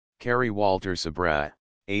Kerry Walter Sibraa,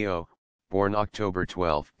 AO, born October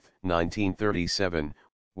 12, 1937,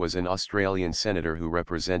 was an Australian senator who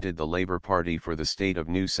represented the Labor Party for the state of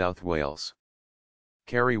New South Wales.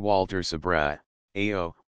 Kerry Walter Sibraa,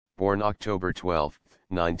 AO, born October 12,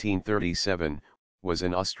 1937, was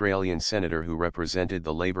an Australian senator who represented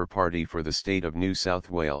the Labor Party for the state of New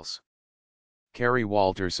South Wales. Kerry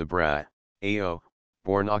Walter Sibraa, AO,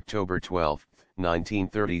 born October 12,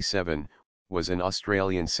 1937, was an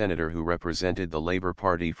Australian senator who represented the Labor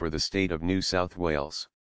Party for the state of New South Wales.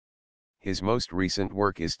 His most recent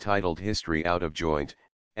work is titled History Out of Joint,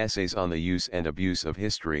 Essays on the Use and Abuse of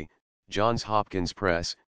History, Johns Hopkins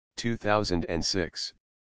Press, 2006.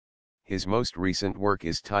 His most recent work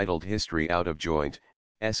is titled History Out of Joint,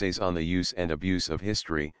 Essays on the Use and Abuse of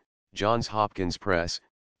History, Johns Hopkins Press,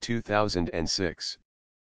 2006.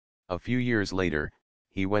 A few years later,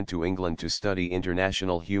 he went to England to study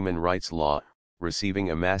international human rights law, receiving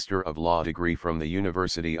a Master of Law degree from the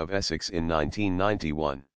University of Essex in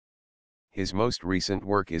 1991. His most recent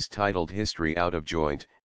work is titled History Out of Joint,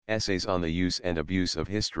 Essays on the Use and Abuse of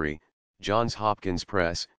History, Johns Hopkins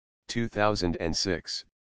Press, 2006.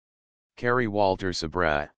 Kerry Walter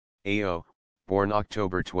Sibraa, AO, born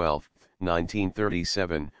October 12,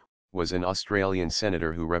 1937, was an Australian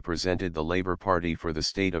senator who represented the Labor Party for the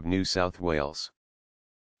state of New South Wales.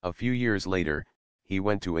 A few years later, he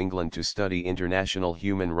went to England to study international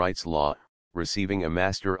human rights law, receiving a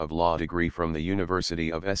Master of Law degree from the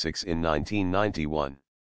University of Essex in 1991.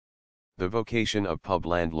 The vocation of pub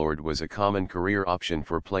landlord was a common career option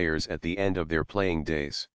for players at the end of their playing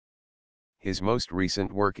days. His most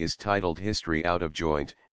recent work is titled History Out of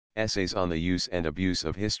Joint, Essays on the Use and Abuse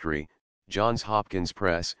of History, Johns Hopkins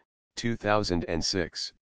Press,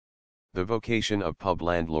 2006. The vocation of pub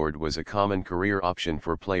landlord was a common career option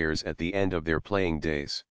for players at the end of their playing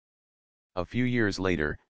days. A few years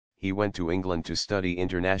later, he went to England to study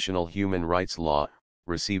international human rights law,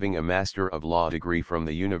 receiving a Master of Law degree from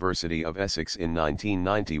the University of Essex in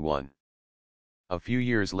 1991. A few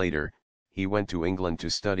years later, he went to England to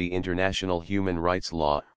study international human rights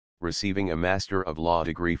law, receiving a Master of Law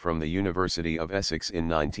degree from the University of Essex in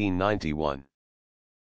 1991.